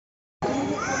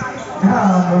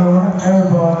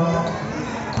Airball.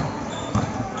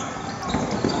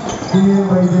 Team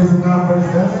by jersey number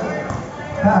 7.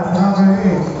 Pass number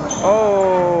 8.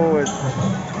 Oh.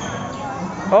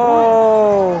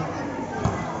 Oh.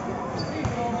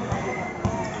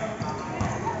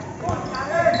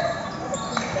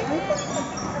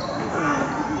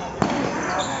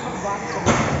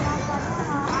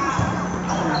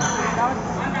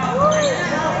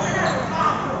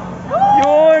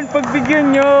 Yun,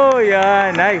 pagbigyan nyo.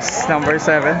 Yan, nice. Number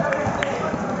 7.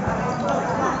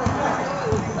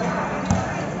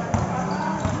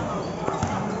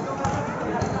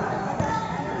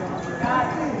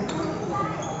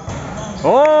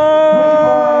 Oh!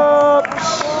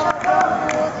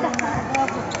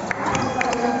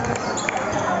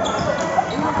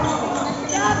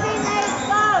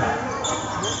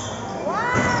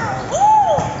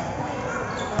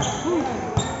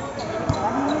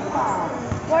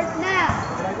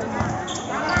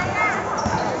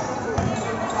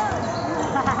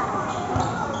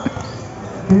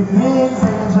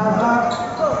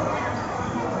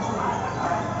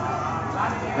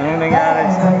 Anong nangyari?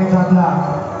 Second shot lang.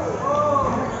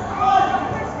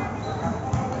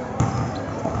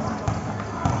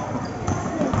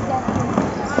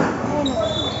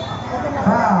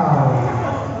 Foul.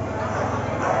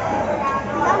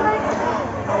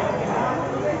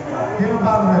 Give him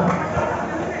foul red.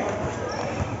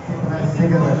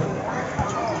 Cigarette.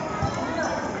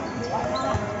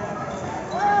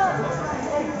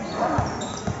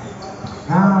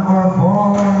 Number 4.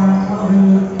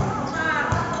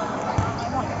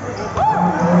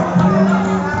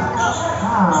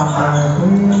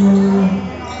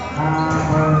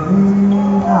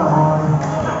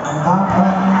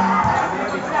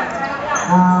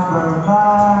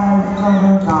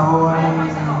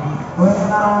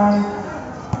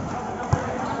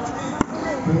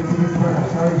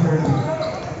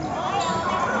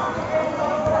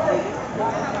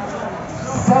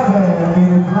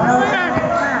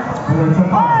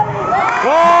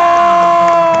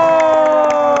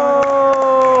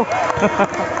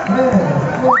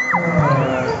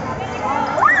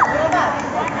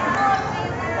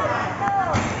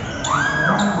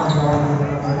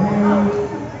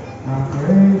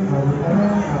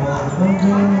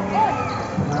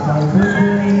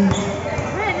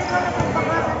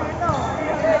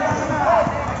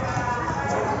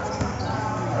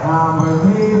 Number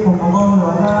 3, pumulong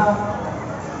wala.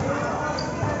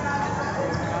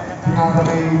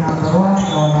 Pinagabay number 1,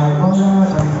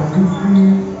 L.Y.C, dari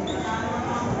Bliss.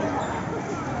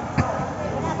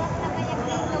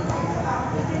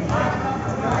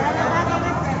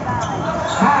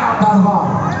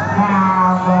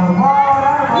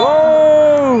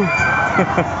 Whoa!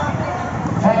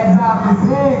 Exactly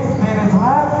 6 minutes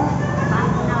left.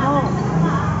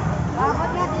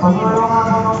 Pagulungan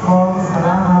mo ng ball.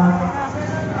 Salamat.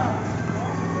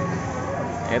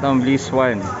 Ito ang Bliss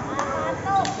 1.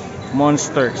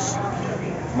 Monsters.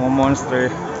 Mga monster.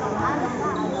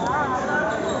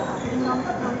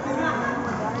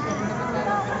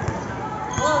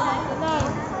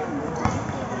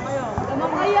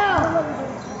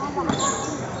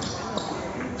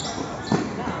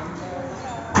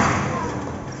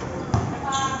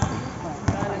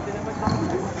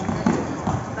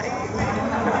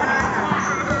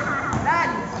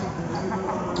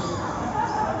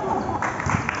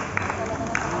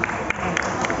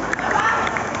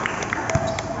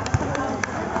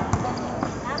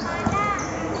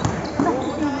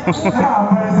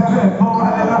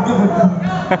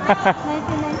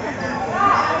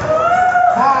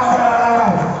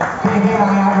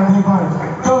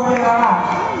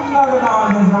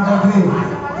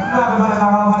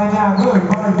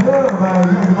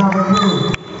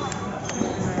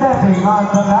 Stepping on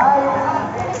the line.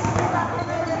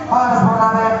 Oras po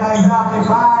natin na exactly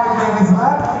 5 minutes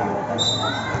left.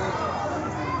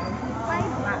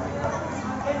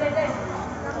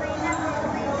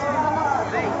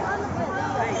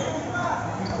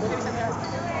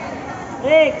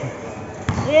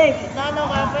 Rick, nano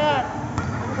ka pa yan?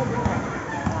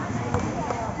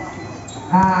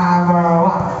 Number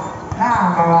 1.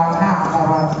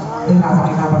 Tingnan sa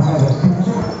number 7.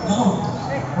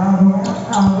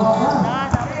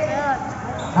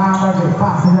 Number 2.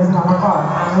 Pass to number 4.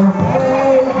 Number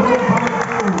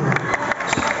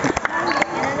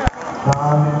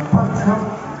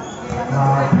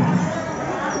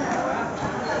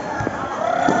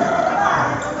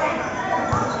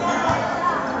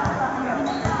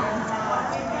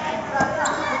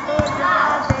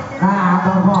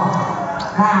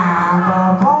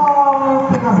 4.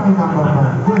 Tingnan sa number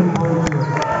 4. Good for you.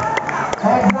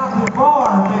 Exactly 5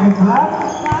 minutes left.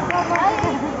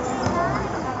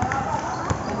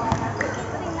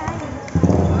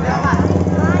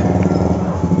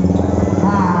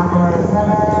 Number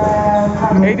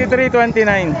 7.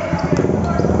 83-29.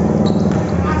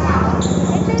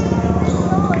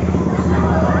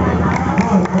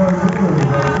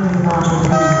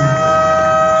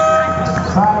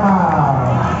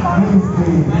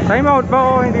 Time out ba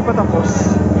o hindi pa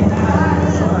tapos?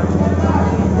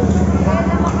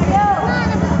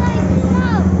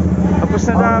 Tapos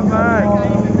na dapat.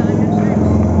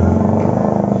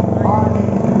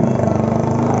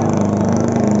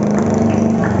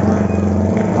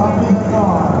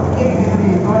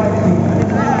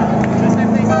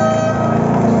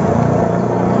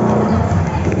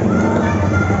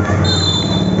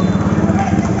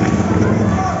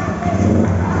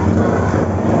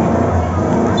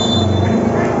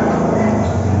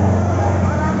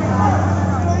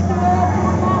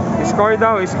 Score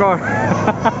daw, score. 98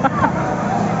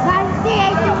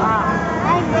 yung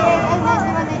 98 ay mas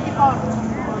naman 94.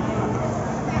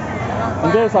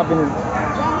 Hindi, sabi nila.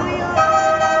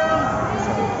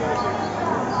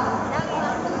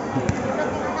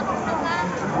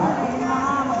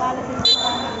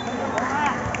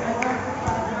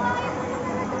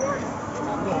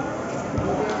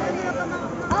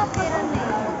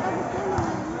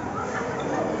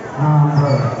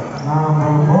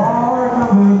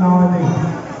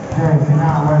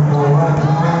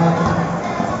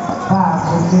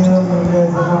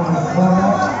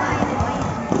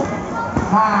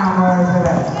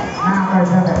 Number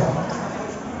 7.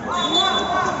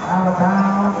 Out of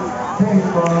bounds,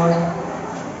 6 boy.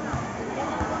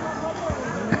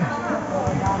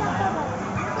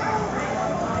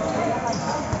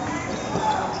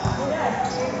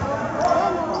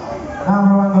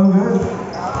 Number 1 no good.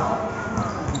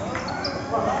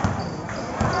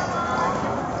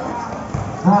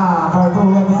 Number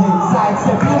 2 let me see. Side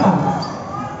step Lima.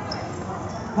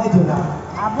 Medyo na.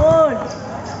 Abol!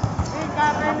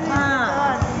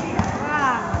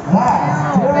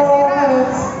 Last 0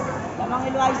 minutes. Lamang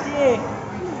L.Y.C eh.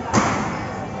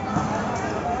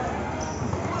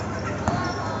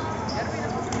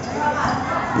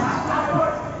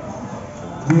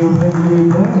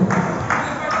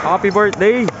 Happy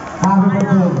birthday Happy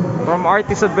birthday. from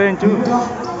Artist Adventure.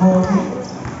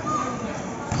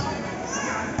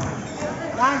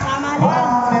 Yan, tama 1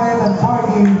 lang. minute and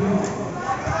 40.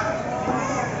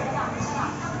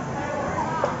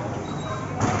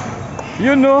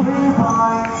 You know. 3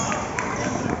 points.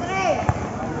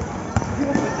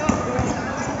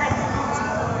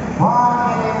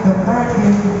 1 minute and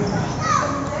 30.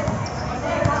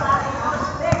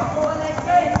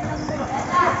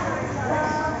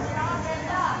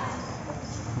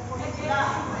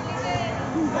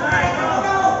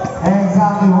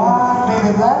 Exactly 1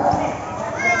 minute left.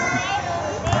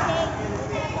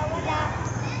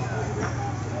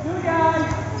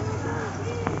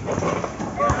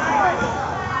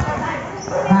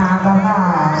 Number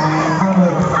 9.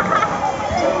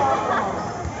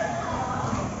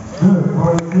 Good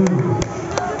for you.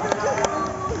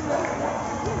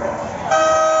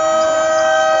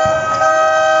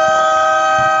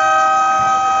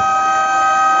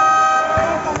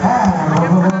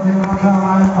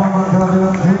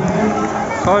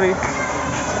 Sorry.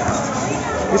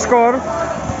 Score?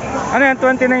 Ano yan?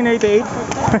 29-88?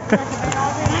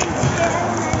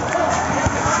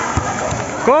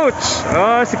 Coach!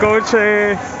 Oh, si Coach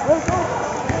eh.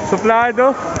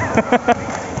 Suplado.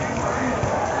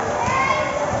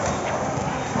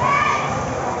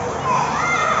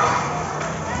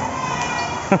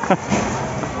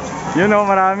 You know,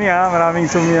 marami ha. Maraming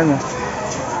zoom yan.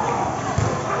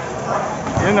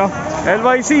 You know,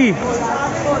 L.Y.C.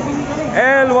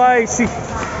 L.Y.C.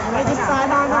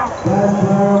 Let's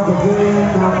go to game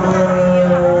number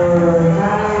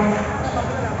 9.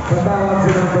 Padua to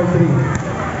number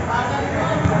 3.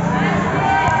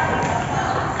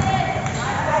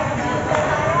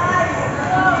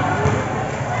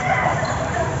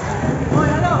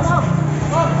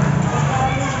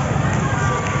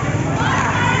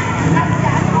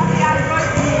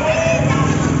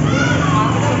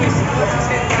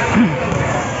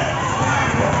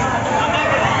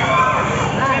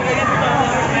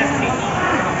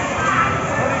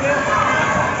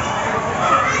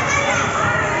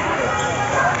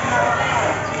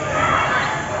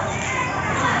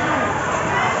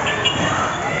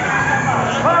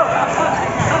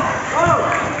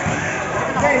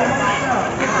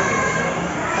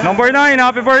 Number 9,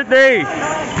 happy birthday!